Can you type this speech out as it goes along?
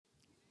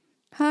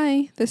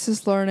Hi, this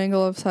is Lauren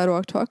Engel of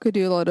Sidewalk Talk. I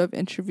do a lot of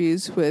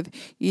interviews with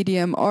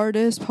EDM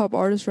artists, pop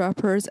artists,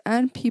 rappers,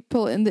 and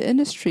people in the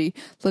industry,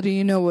 letting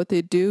you know what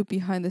they do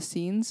behind the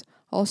scenes.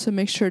 Also,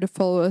 make sure to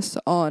follow us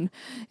on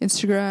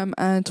Instagram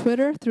and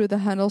Twitter through the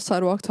handle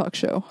Sidewalk Talk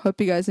Show. Hope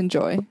you guys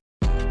enjoy.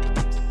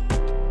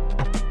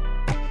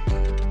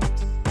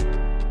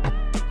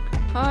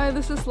 Hi,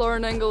 this is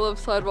Lauren Engel of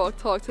Sidewalk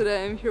Talk.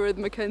 Today I'm here with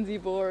Mackenzie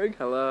Borg.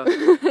 Hello.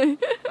 Hi.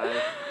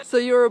 So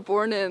you were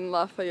born in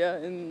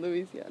Lafayette in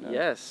Louisiana?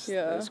 Yes,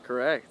 Yeah. that's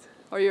correct.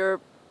 Were your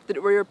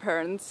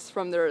parents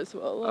from there as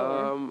well?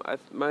 I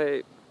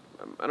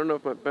don't know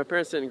if my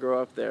parents didn't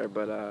grow up there,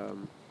 but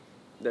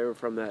they were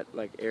from that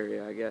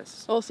area, I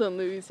guess. Also in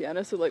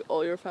Louisiana, so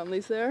all your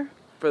family's there?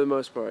 For the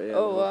most part, yeah.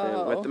 Oh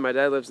wow. My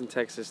dad lives in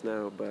Texas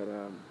now, but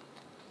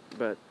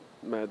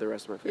the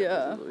rest of my family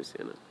is in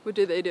Louisiana. What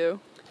do they do?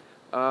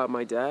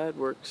 My dad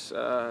works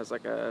as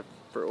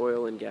for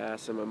oil and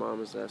gas, and my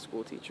mom is a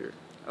school teacher.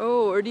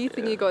 Oh, or do you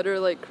think you got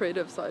her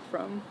creative side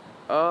from?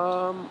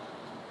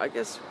 I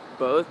guess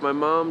both. My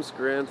mom's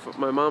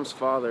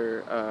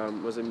father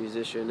was a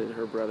musician, and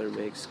her brother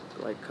makes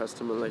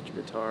custom electric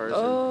guitars.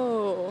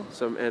 Oh.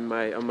 And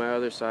on my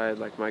other side,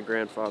 my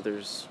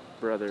grandfather's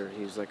brother,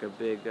 he's a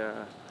big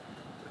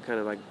kind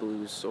of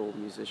blues soul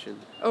musician.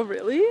 Oh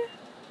really?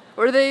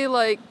 Were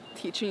they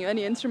teaching you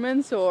any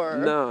instruments or?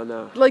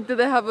 No. Did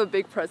they have a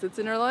big presence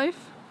in your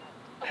life?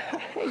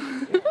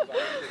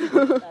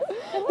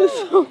 There's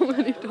so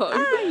many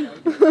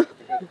dogs.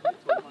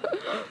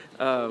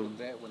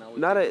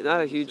 Not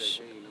a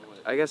huge.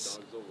 I guess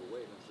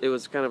it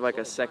was kind of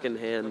a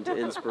secondhand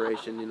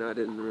inspiration. I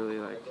didn't really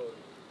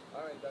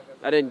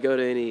I didn't go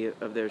to any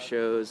of their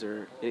shows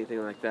or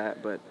anything like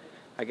that. But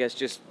I guess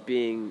just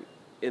being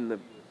in the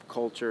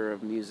culture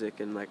of music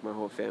and my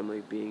whole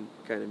family being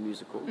kind of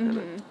musical kind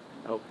of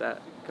helped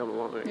that come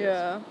along. I guess.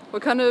 Yeah.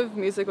 What kind of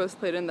music was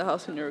played in the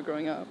house when you were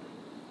growing up?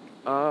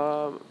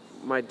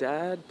 My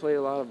dad played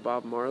a lot of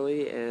Bob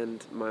Marley,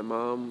 and my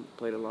mom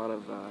played a lot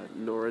of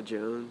Norah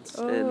Jones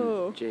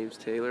and James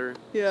Taylor.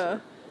 Yeah.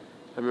 So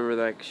I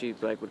remember she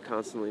would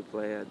constantly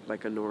play a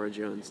Norah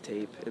Jones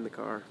tape in the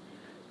car,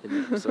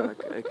 and so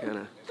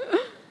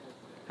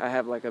I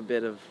have a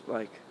bit of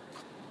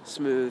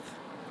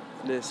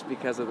smoothness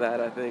because of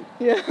that, I think.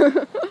 Yeah.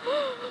 Do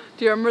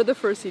you remember the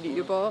first CD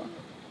you bought?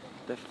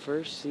 The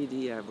first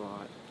CD I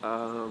bought,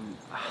 oh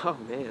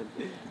man.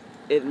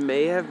 It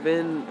may have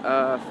been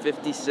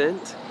 50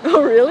 Cent.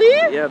 Oh,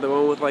 really? Yeah, the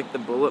one with the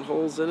bullet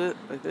holes in it,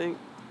 I think.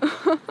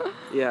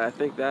 Yeah, I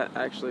think that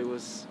actually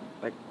was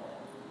I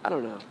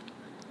don't know,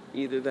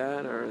 either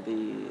that or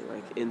the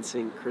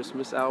NSYNC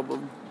Christmas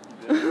album.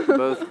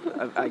 Both,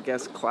 I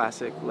guess,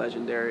 classic,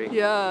 legendary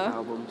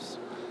albums.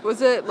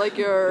 Was it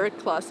your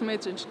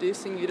classmates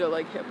introducing you to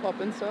hip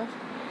hop and stuff?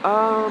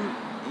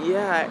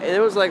 Yeah, and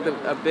it was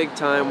a big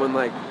time when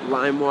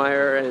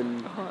LimeWire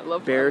and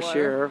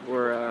BearShare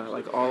were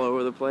all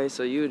over the place.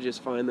 So you would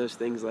just find those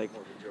things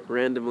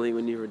randomly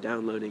when you were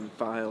downloading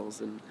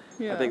files, and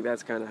I think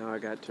that's kind of how I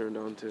got turned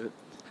on to it.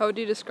 How would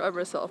you describe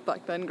yourself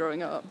back then,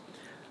 growing up?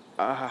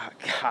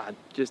 God,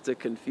 just a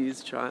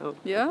confused child.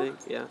 Yeah. I think.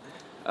 Yeah.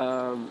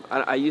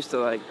 I used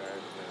to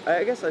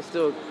I guess I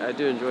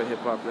do enjoy hip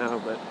hop now,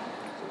 but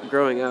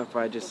growing up,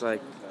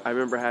 I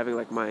remember having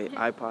my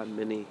iPod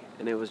Mini,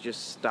 and it was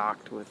just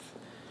stocked with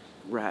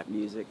rap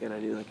music, and I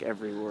knew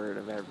every word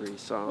of every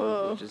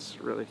song, which is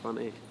really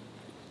funny.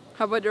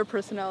 How about your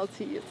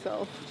personality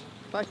itself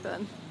back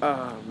then?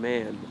 Oh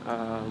man,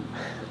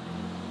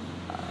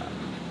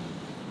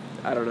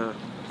 I don't know.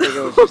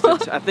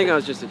 I think I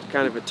was just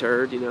kind of a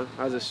turd,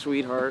 I was a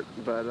sweetheart,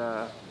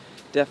 but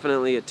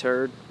definitely a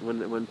turd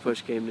when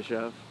push came to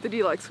shove. Did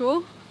you like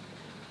school?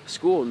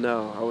 School,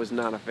 no, I was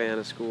not a fan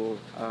of school.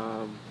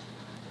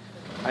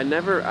 I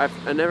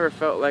never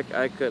felt like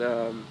I could.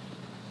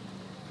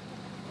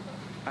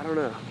 I don't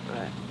know.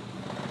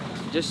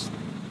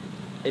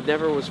 It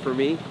never was for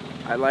me.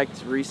 I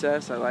liked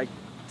recess. I liked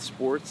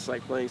sports,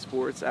 playing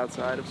sports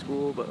outside of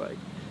school. But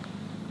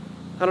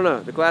I don't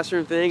know. The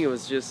classroom thing, it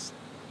was just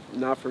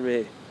not for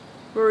me.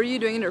 What were you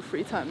doing in your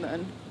free time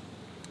then?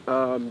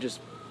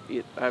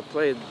 I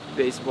played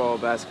baseball,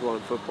 basketball,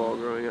 and football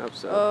growing up,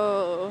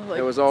 so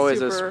it was always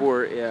a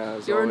sport. Yeah,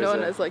 you were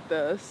known as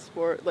the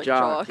sport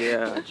jock.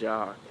 Yeah,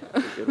 jock.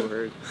 That's a good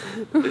word.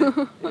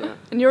 Yeah.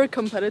 And you were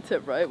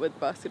competitive, right, with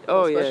basketball?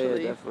 Oh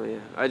especially? Yeah, definitely.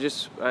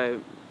 Yeah.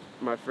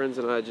 My friends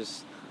and I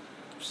just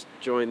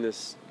joined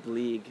this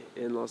league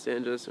in Los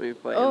Angeles, and we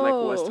play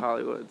in West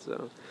Hollywood.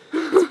 So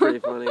it's pretty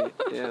funny.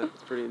 Yeah,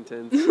 it's pretty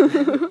intense.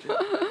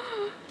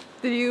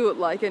 Did you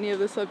like any of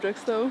the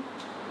subjects though?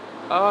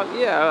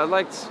 Yeah,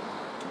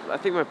 I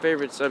think my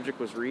favorite subject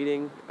was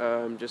reading,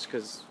 just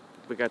because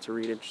we got to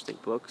read interesting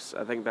books.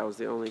 I think that was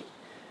the only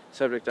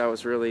subject I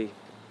was really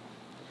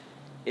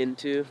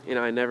into.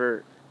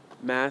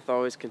 Math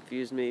always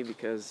confused me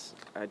because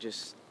I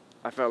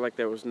felt like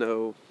there was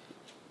no,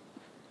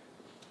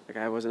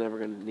 I wasn't ever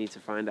going to need to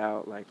find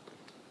out,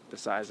 the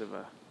size of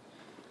a,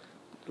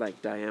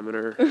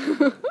 diameter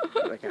of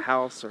like a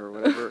house or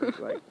whatever.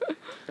 Like,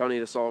 don't need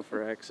to solve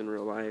for X in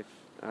real life.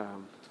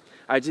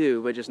 I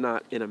do, but just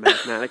not in a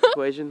mathematical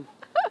equation.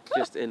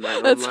 Just in my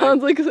own That life.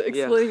 sounds like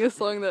explaining a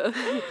song that.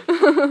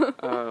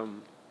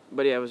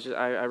 But yeah, it was just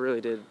I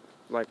really did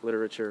like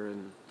literature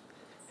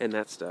and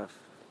that stuff.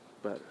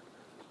 But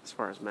as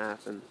far as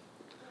math and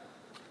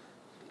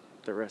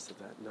the rest of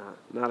that,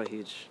 not a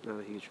huge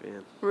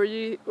fan. Were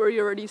you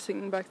already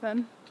singing back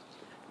then?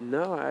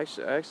 No, I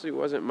actually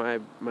wasn't.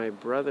 My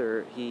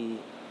brother, he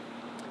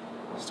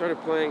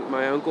started playing.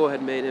 My uncle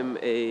had made him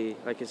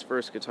his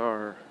first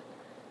guitar.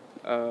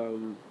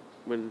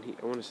 When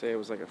I want to say it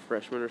was like a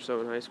freshman or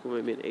so in high school,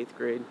 maybe in 8th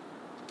grade.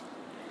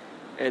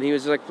 And he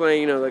was like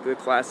playing, like the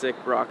classic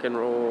rock and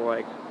roll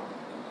like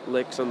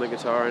licks on the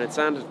guitar, and it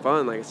sounded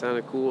fun, like it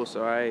sounded cool.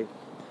 So I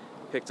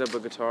picked up a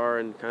guitar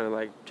and kind of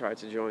like tried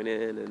to join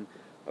in, and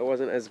I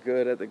wasn't as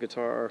good at the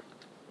guitar,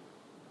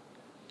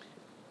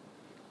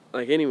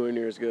 like anywhere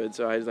near as good.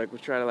 So I was like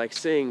would try to like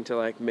sing to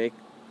like make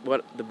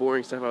what the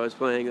boring stuff I was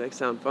playing like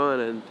sound fun,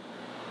 and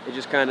it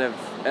just kind of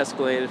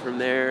escalated from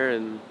there.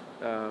 And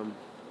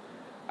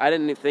I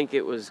didn't think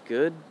it was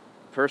good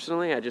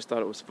personally. I just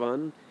thought it was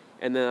fun.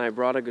 And then I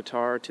brought a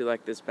guitar to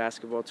like this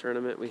basketball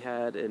tournament we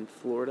had in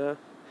Florida.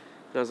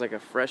 And I was like a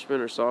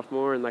freshman or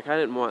sophomore, and like I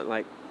didn't want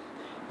like,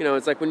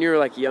 it's like when you're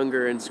like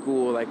younger in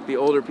school, like the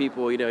older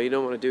people, you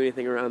don't want to do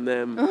anything around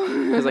them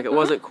because like it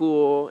wasn't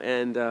cool.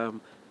 And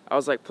I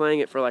was like playing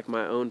it for like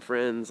my own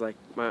friends, like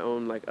my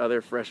own like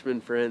other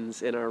freshman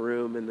friends in our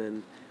room, and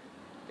then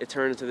it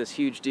turned into this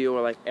huge deal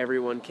where like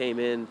everyone came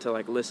in to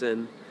like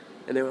listen,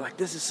 and they were like,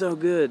 "This is so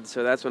good."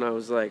 So that's when I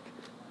was like,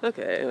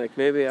 okay, like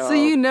maybe I'll... So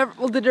you never...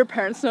 Well, did your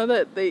parents know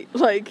that they,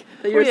 like...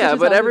 That you're well, yeah, such a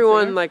but talented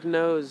everyone, singer? like,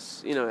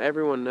 knows...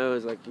 everyone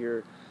knows, like,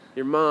 your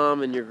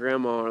mom and your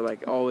grandma are,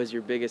 like, always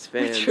your biggest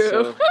fans. True.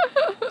 So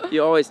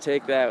you always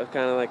take that with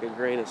kind of, like, a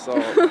grain of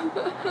salt.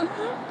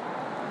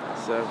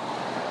 So...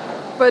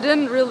 But it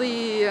didn't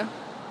really,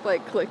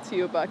 like, click to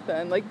you back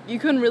then. Like, you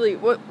couldn't really...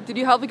 What... Did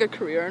you have, like, a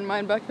career in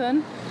mind back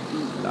then?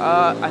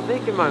 I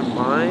think in my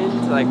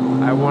mind, like,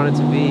 I wanted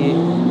to be...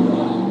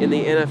 in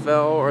the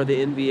NFL or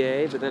the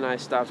NBA, but then I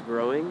stopped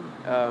growing.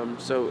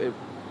 So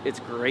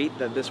it's great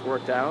that this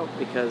worked out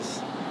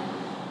because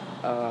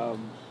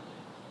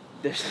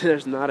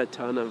there's not a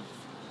ton of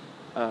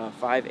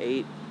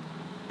 5'8"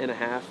 and a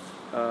half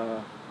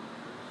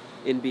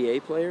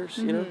NBA players.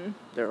 Mm-hmm.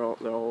 They're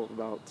all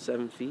about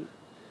 7 feet.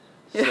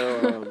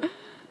 So,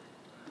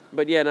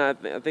 but yeah, no,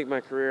 I think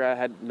my career, I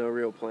had no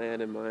real plan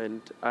in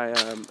mind.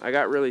 I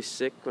got really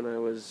sick when I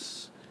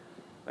was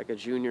like a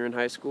junior in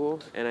high school,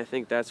 and I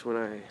think that's when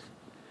I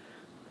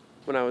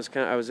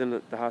was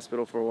in the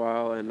hospital for a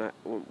while, and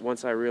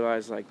once I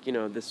realized like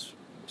this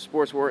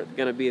sports weren't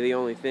gonna be the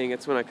only thing.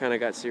 It's when I kind of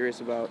got serious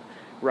about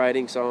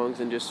writing songs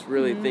and just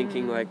really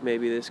thinking like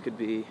maybe this could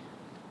be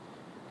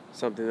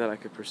something that I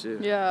could pursue.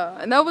 Yeah,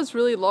 and that was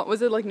really long.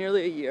 Was it like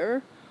nearly a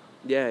year?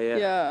 Yeah.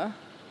 Yeah.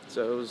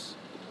 So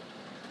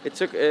it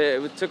took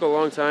a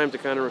long time to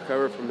kind of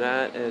recover from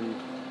that, and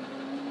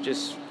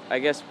just I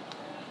guess.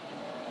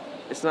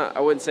 I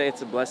wouldn't say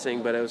it's a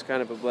blessing, but it was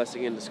kind of a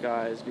blessing in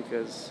disguise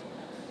because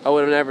I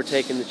would have never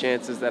taken the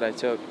chances that I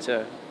took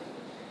to,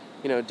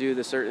 do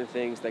the certain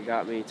things that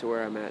got me to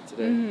where I'm at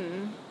today.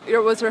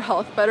 Mm-hmm. Was your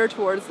health better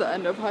towards the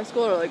end of high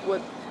school, or like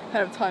what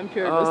kind of time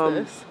period was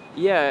this?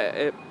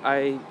 Yeah,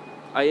 I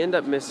end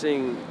up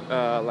missing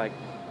like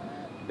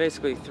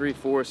basically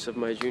 3/4 of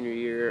my junior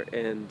year,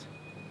 and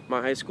my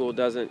high school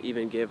doesn't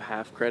even give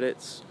half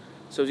credits.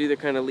 So it was either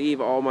kind of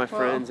leave all my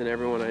friends and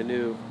everyone I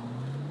knew,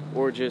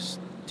 or just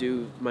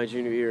do my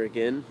junior year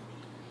again,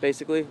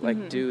 basically.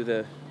 Like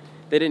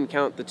they didn't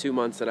count the 2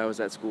 months that I was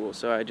at school,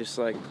 so I just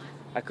like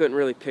I couldn't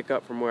really pick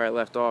up from where I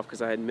left off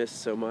because I had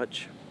missed so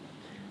much.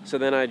 So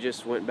then I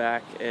just went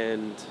back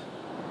and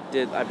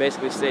I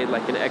basically stayed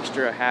like an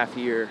extra half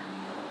year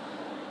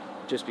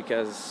just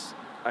because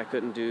I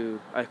couldn't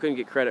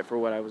get credit for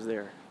what I was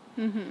there.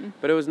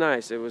 But it was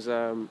nice. It was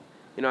I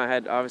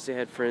obviously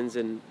had friends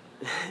in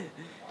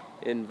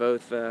in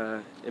both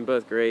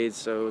grades,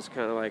 so it was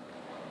kind of like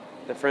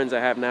the friends I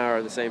have now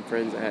are the same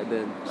friends I had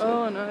then. So.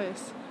 Oh,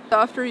 nice.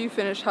 After you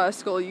finished high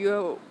school,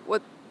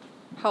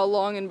 how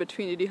long in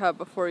between did you have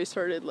before you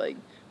started like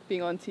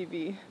being on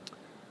TV?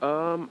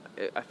 I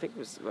think it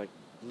was like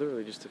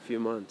literally just a few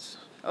months.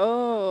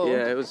 Oh.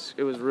 Yeah, it was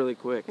really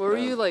quick. What were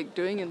you like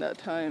doing in that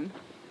time?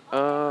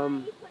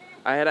 I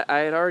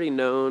had already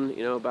known,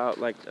 about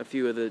like a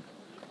few of the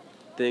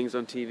things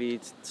on TV,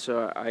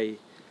 so I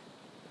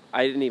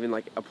didn't even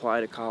like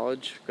apply to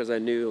college because I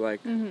knew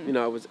like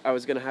I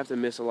was gonna have to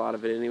miss a lot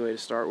of it anyway to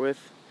start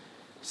with.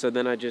 So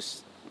then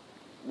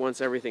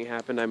once everything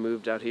happened, I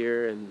moved out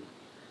here, and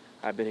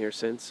I've been here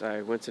since.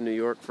 I went to New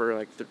York for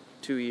like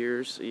 2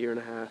 years, a year and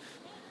a half,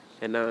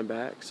 and now I'm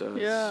back. So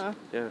yeah.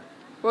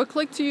 What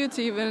clicked to you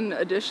to even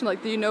audition?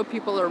 Like, do you know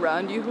people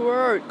around you who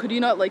are, or could you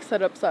not like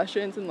set up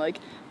sessions and like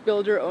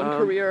build your own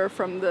career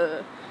from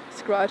the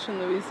scratch in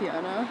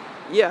Louisiana?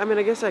 Yeah, I mean,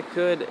 I guess I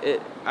could.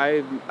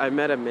 I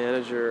met a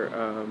manager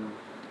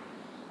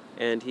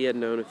and he had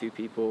known a few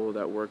people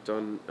that worked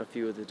on a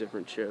few of the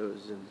different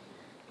shows, and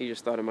he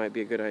just thought it might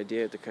be a good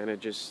idea to kind of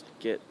just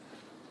get,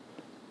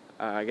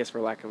 I guess for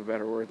lack of a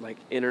better word, like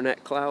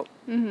internet clout,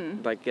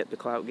 like get the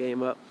clout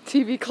game up.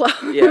 TV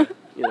clout. Yeah,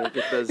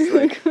 get those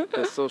like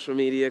the social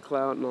media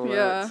clout and all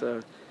Yeah. that.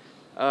 So,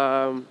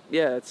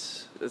 yeah,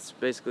 it's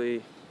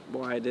basically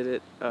why I did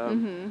it.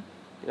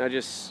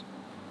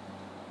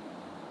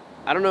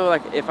 I don't know,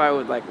 like if I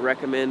would like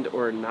recommend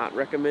or not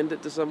recommend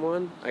it to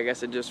someone. I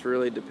guess it just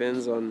really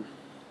depends on,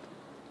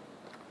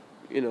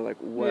 like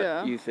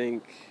what you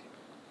think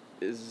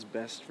is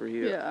best for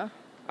you. Yeah.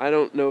 I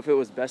don't know if it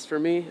was best for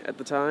me at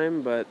the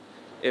time, but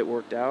it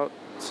worked out.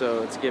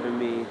 So it's given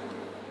me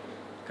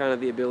kind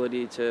of the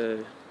ability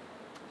to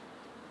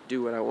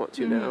do what I want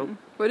to now.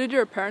 What did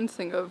your parents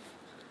think of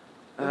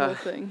the whole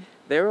thing?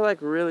 They were like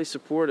really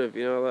supportive.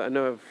 I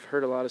know I've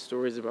heard a lot of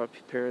stories about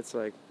parents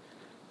like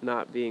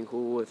not being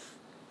cool with,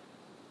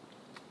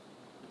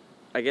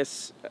 I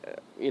guess,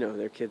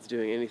 their kids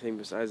doing anything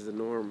besides the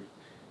norm.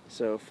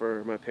 So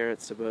for my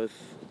parents to both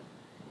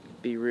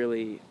be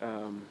really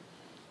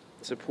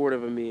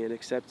supportive of me and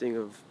accepting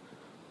of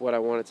what I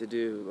wanted to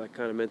do, like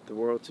kind of meant the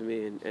world to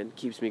me and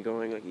keeps me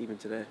going like even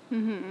today.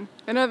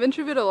 And I've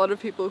interviewed a lot of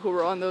people who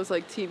were on those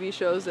like TV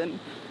shows, and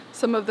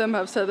some of them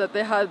have said that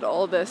they had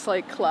all this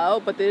like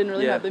clout, but they didn't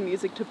really have the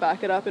music to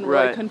back it up and were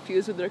like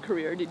confused with their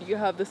career. Did you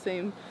have the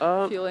same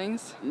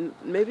feelings?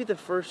 Maybe the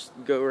first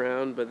go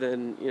around, but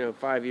then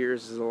 5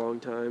 years is a long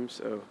time,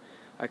 so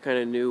I kind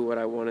of knew what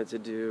I wanted to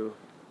do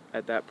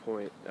at that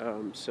point.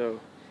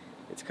 So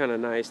it's kind of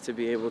nice to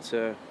be able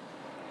to,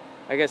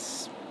 I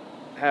guess,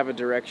 have a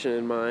direction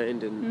in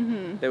mind,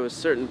 and there was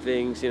certain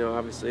things,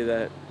 obviously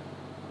that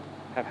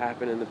have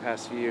happened in the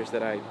past few years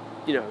that I,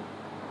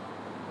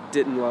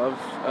 didn't love,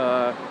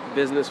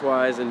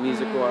 business-wise and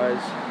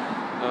music-wise.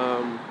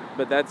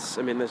 But that's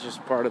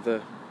just part of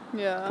the,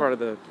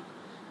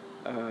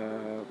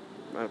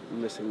 I'm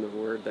missing the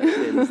word that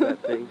ends that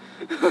thing.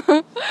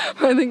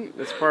 I think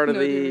it's part of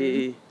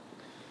the,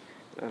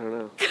 I don't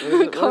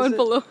know. Comment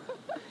below.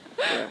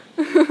 Yeah,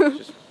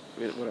 just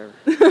whatever.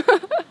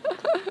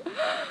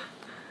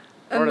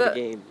 Part of the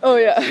game. Oh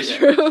yeah,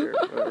 true.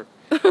 Sure,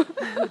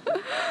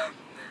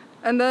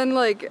 And then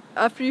like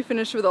after you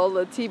finished with all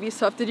the TV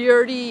stuff, did you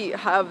already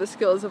have the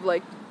skills of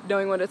like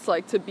knowing what it's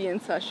like to be in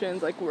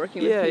sessions, like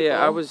working with people?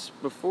 Yeah. I was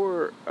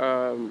before,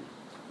 I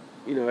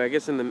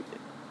guess in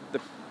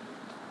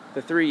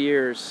the 3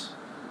 years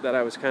that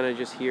I was kind of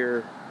just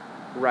here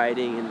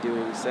writing and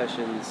doing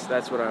sessions.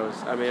 That's what I was.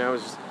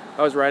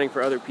 I was writing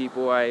for other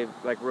people. I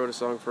like wrote a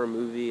song for a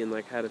movie and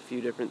like had a few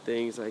different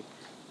things. Like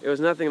it was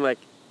nothing like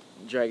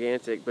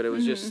gigantic, but it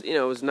was just it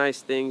was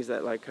nice things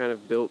that like kind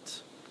of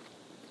built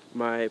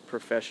my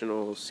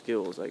professional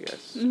skills, I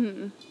guess.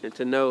 And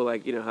to know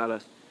like how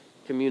to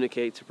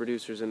communicate to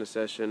producers in a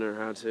session, or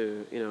how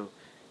to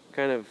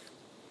kind of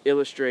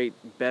illustrate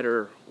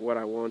better what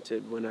I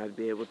wanted when I'd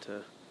be able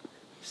to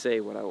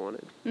say what I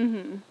wanted.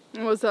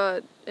 Was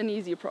that an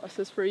easy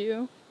process for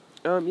you?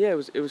 Yeah,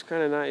 it was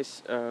kind of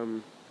nice.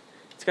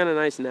 It's kind of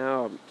nice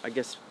now, I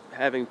guess,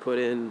 having put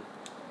in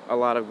a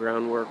lot of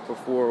groundwork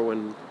before,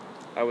 when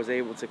I was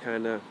able to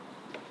kind of,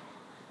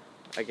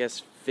 I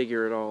guess,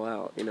 figure it all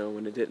out,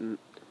 when it didn't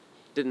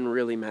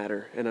really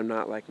matter. And I'm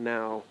not like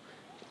now,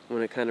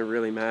 when it kind of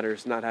really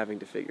matters, not having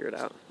to figure it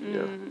out,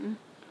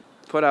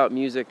 Put out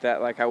music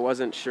that like I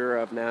wasn't sure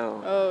of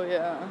now. Oh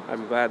yeah.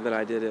 I'm glad that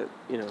I did it,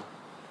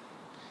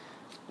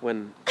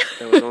 when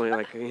there was only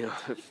like,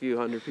 a few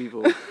hundred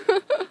people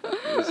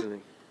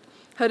listening.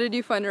 How did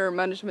you find your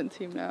management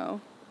team now?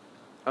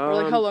 Or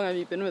like how long have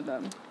you been with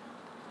them?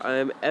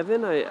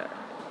 Evan,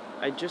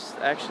 I just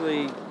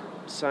actually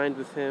signed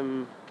with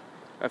him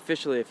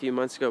officially a few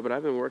months ago, but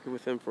I've been working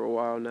with him for a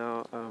while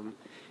now.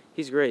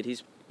 He's great.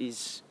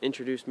 He's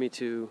introduced me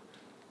to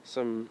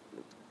some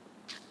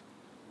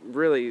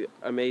really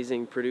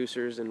amazing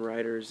producers and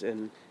writers,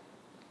 and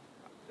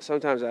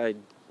sometimes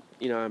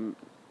I'm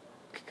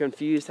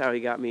confused how he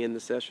got me in the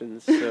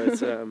sessions.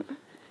 So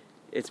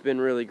it's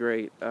been really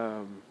great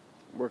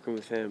working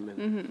with him,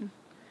 and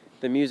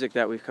the music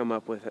that we've come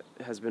up with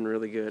has been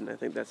really good, and I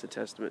think that's a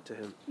testament to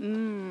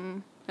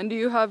him. And do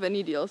you have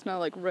any deals now,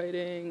 like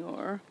writing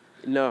or?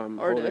 No, I'm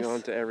artists? holding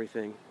on to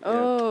everything.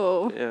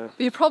 Oh. Yeah.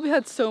 But you probably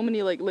had so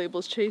many like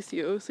labels chase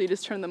you, so you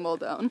just turned them all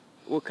down.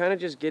 Well, kind of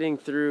just getting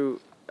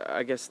through,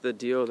 I guess, the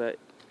deal that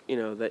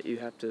that you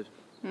have to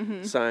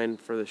sign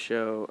for the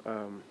show.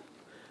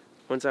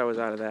 Once I was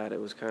out of that, it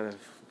was kind of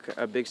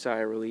a big sigh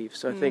of relief.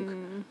 So I think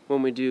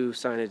when we do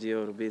sign a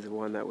deal, it'll be the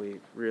one that we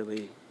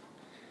really,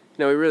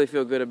 we really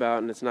feel good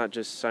about, and it's not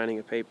just signing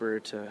a paper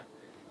to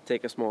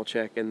take a small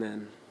check and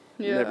then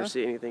never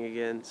see anything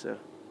again.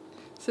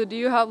 So do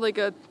you have like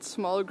a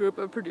small group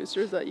of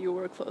producers that you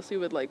work closely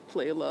with, like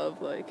Play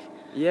Love, like?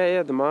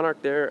 Yeah, the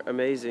Monarch, they're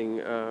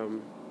amazing.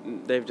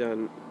 They've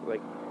done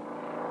like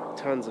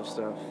tons of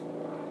stuff,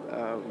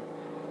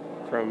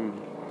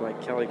 from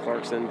like Kelly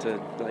Clarkson to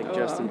like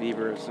Justin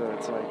Bieber. So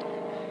it's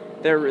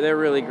like they're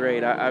really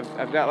great.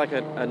 I've got like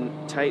a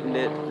tight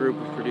knit group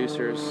of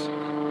producers.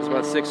 There's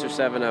about 6 or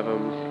 7 of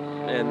them,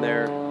 and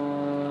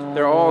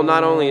they're all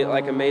not only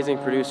like amazing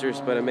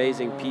producers but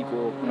amazing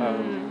people.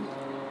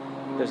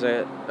 There's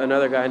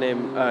another guy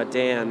named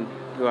Dan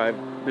who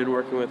I've been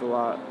working with a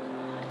lot,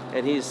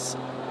 and he's,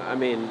 I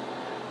mean,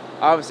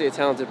 obviously a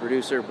talented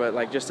producer, but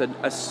like just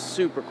a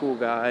super cool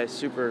guy,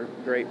 super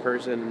great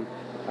person.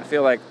 I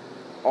feel like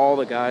all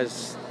the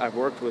guys I've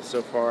worked with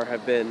so far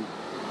have been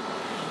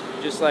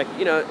just like,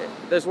 you know,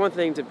 there's one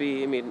thing to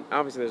be, I mean,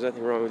 obviously there's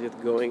nothing wrong with you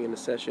going in a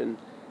session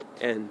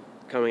and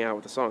coming out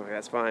with a song, like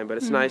that's fine, but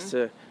it's nice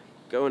to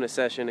go in a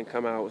session and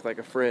come out with like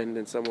a friend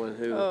and someone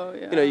who,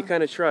 you know, you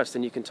kind of trust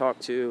and you can talk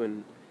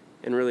to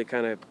and really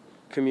kind of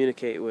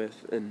communicate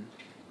with and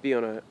be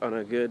on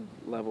a good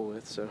level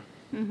with, so.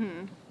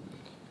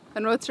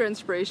 And what's your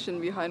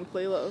inspiration behind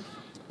Play Love?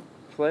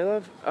 Play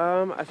Love?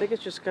 I think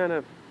it's just kind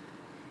of...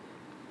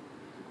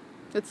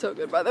 It's so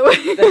good, by the way.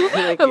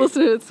 I've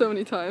listened to it so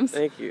many times.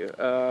 Thank you.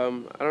 I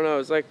don't know, it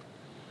was like,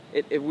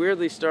 it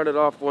weirdly started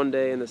off one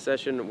day in the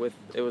session with,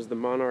 it was the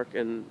Monarch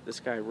and this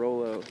guy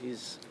Rolo.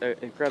 He's an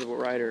incredible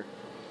writer.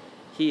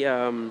 We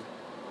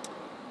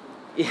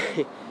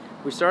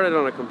started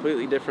on a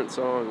completely different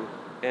song,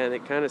 and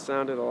it kind of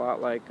sounded a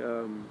lot like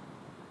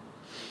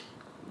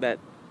that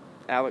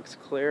Alex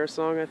Clare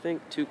song, I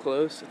think, Too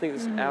Close. I think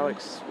it's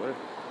Alex, what,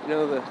 you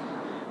know, the,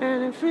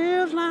 and it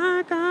feels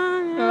like I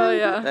am. Oh,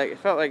 yeah. Like, it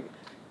felt like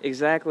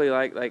exactly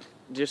like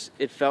just,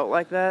 it felt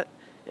like that,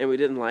 and we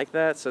didn't like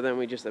that, so then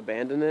we just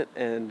abandoned it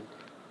and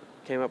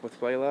came up with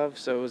Play Love.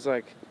 So it was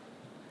like,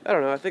 I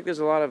don't know, I think there's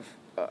a lot of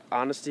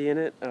honesty in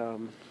it.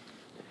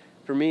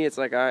 For me, it's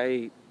like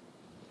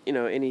you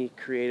know, any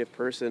creative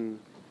person,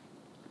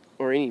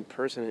 or any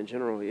person in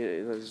general,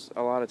 there's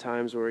a lot of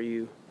times where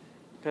you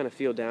kind of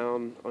feel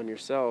down on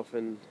yourself,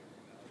 and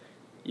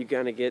you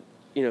kind of get,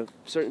 you know,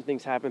 certain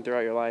things happen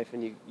throughout your life,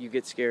 and you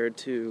get scared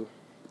to,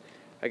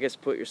 I guess,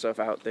 put yourself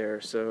out there.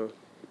 So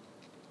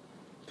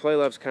Play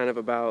Love's kind of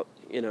about,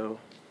 you know,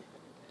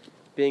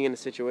 being in a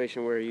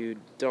situation where you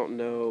don't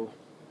know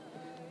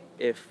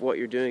if what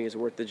you're doing is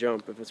worth the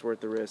jump, if it's worth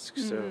the risk,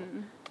 so,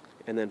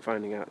 and then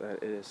finding out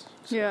that it is.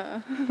 So.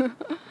 Yeah.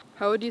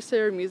 How would you say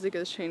your music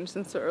has changed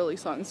since the early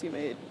songs you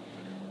made?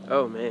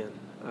 Oh, man.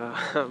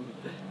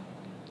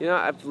 You know,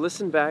 I've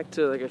listened back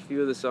to like a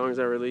few of the songs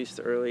I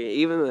released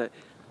early.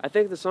 I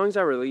think the songs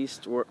I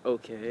released were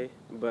okay,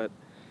 but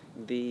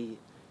the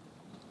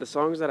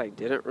songs that I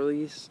didn't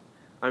release,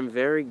 I'm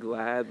very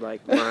glad,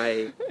 like,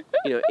 my,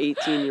 you know,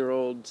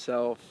 18-year-old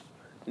self,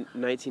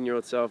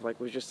 19-year-old self, like,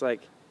 was just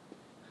like,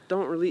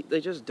 they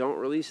just don't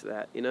release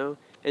that, you know?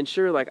 And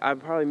sure, like, I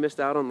probably missed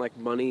out on, like,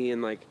 money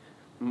and, like,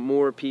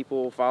 more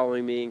people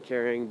following me and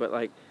caring, but,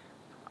 like,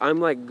 I'm,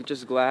 like,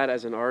 just glad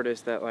as an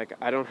artist that, like,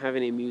 I don't have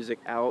any music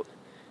out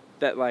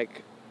that,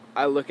 like,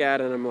 I look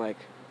at and I'm like,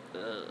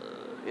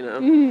 you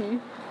know?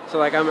 So,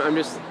 like,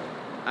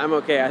 I'm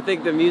okay. I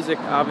think the music,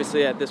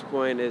 obviously, at this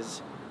point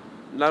is,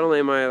 not only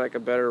am I, like, a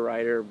better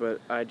writer,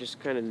 but I just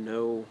kind of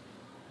know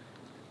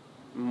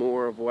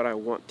more of what I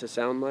want to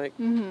sound like.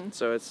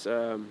 So it's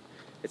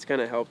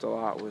kind of helped a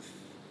lot with,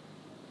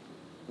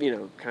 you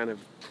know, kind of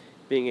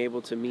being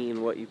able to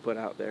mean what you put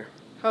out there.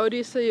 How would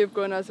you say you've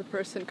grown as a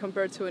person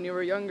compared to when you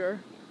were younger?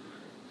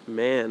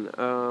 Man,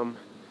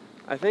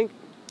 I think,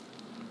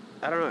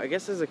 I don't know, I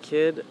guess as a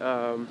kid,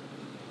 I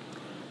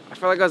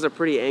felt like I was a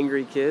pretty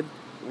angry kid,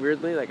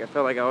 weirdly. Like, I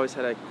felt like I always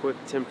had a quick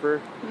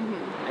temper.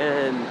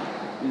 And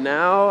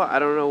now, I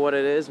don't know what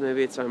it is.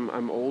 Maybe it's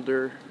I'm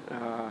older,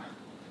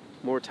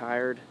 more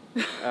tired,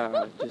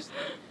 just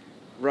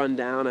run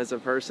down as a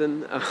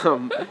person.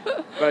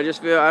 But I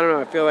just feel, I don't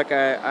know, I feel like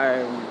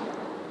I'm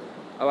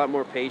a lot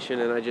more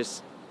patient, and I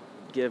just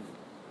give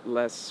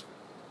less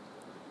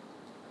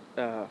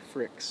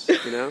fricks,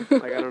 you know?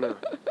 Like, I don't know.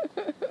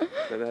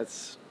 But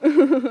that's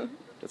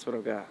what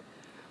I've got.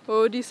 What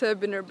would you say have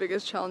been your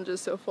biggest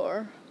challenges so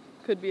far?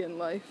 Could be in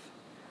life.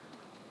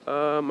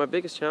 My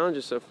biggest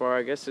challenges so far,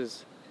 I guess,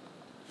 is,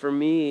 for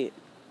me,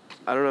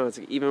 I don't know, it's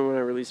like even when I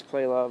released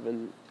Play Love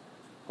and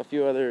a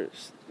few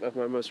others of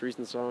my most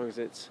recent songs,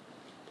 it's,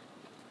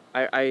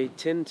 I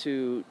tend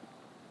to,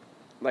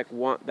 like,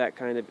 want that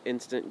kind of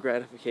instant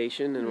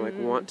gratification and, like,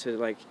 want to,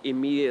 like,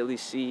 immediately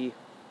see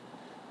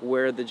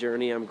where the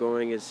journey I'm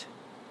going is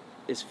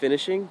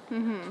finishing,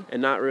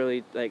 and not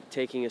really, like,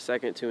 taking a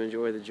second to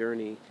enjoy the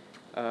journey.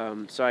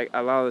 So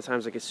a lot of the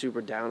times I get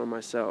super down on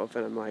myself,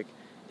 and I'm like,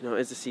 you know,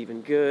 is this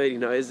even good? You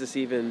know, is this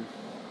even,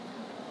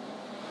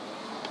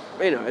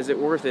 you know, is it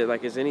worth it?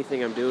 Like, is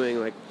anything I'm doing,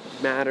 like,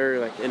 matter?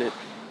 Like, and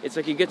it's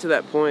like you get to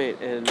that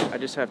point, and I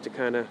just have to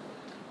kind of,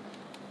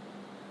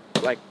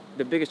 like,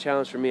 the biggest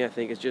challenge for me, I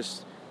think, is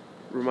just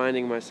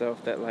reminding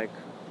myself that, like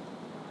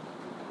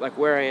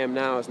where I am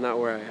now is not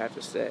where I have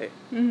to stay.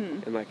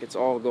 And, like, it's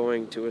all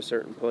going to a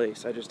certain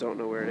place. I just don't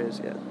know where it is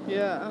yet.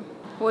 Yeah.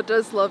 What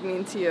does love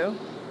mean to you?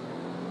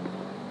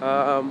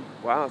 Wow,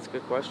 that's a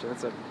good question.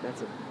 That's a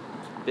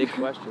big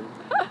question.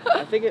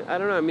 I think I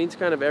don't know, it means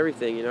kind of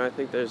everything, you know. I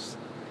think there's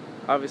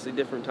obviously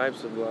different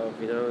types of love,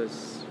 you know.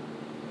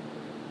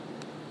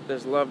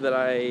 There's love that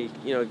I,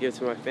 you know, give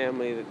to my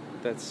family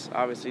that's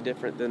obviously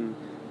different than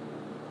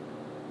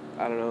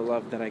I don't know,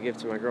 love that I give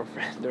to my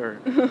girlfriend, or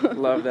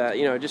love that,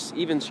 just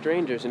even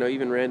strangers,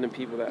 even random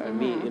people that I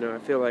meet. I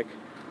feel like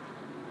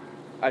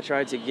I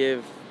try to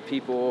give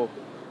people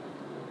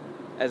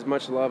as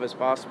much love as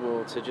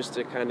possible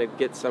to kind of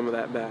get some of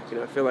that back.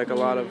 I feel like a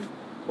lot of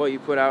what you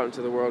put out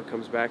into the world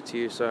comes back to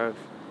you. So I've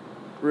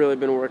really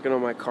been working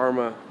on my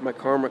karma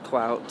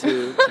clout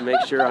to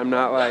make sure I'm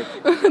not like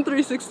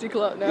 360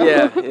 clout now.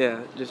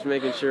 Yeah, just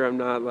making sure I'm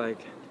not like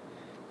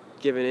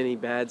giving any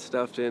bad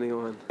stuff to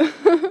anyone.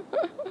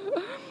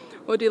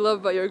 What do you love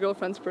about your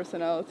girlfriend's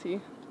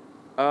personality?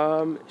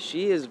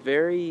 She is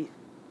very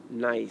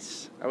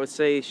nice. I would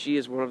say she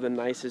is one of the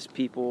nicest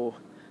people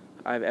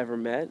I've ever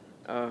met.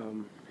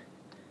 And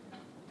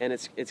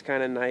it's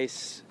kind of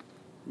nice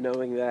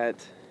knowing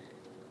that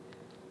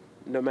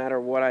no matter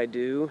what I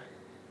do,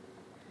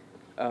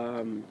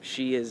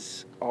 she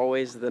is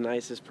always the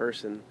nicest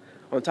person.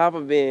 On top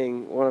of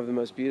being one of the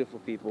most beautiful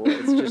people,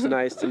 it's just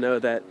nice to know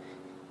that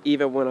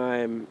even when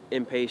I'm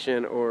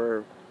impatient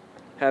or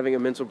having a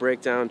mental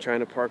breakdown trying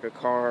to park a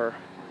car,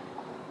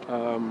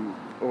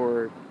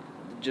 or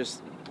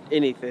just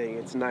anything,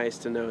 it's nice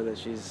to know that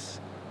she's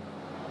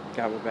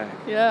got my back.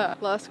 Yeah.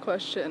 Last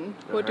question.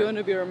 What do you want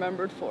to be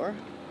remembered for?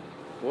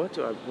 What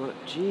do I want?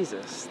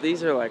 Jesus,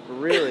 these are like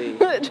really...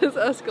 It just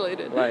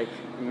escalated. Like,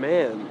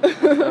 man.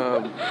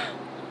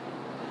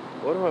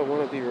 What do I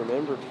want to be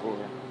remembered for?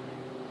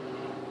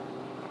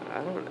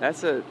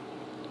 That's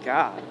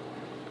God.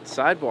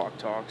 Sidewalk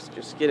talks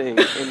just getting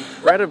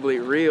incredibly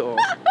real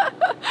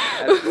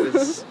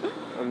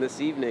on this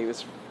evening,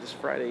 this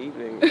Friday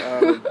evening.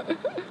 God.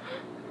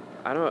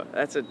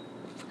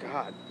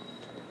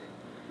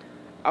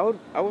 I would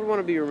want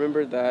to be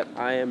remembered that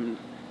I am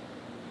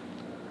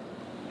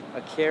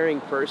a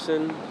caring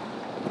person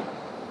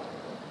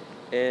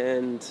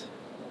and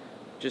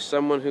just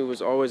someone who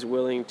was always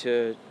willing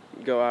to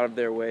go out of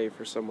their way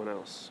for someone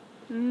else.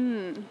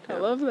 I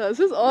love that. This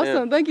is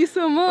awesome. Yeah. Thank you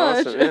so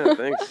much. Awesome. Yeah,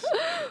 thanks.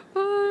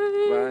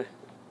 Bye. Bye.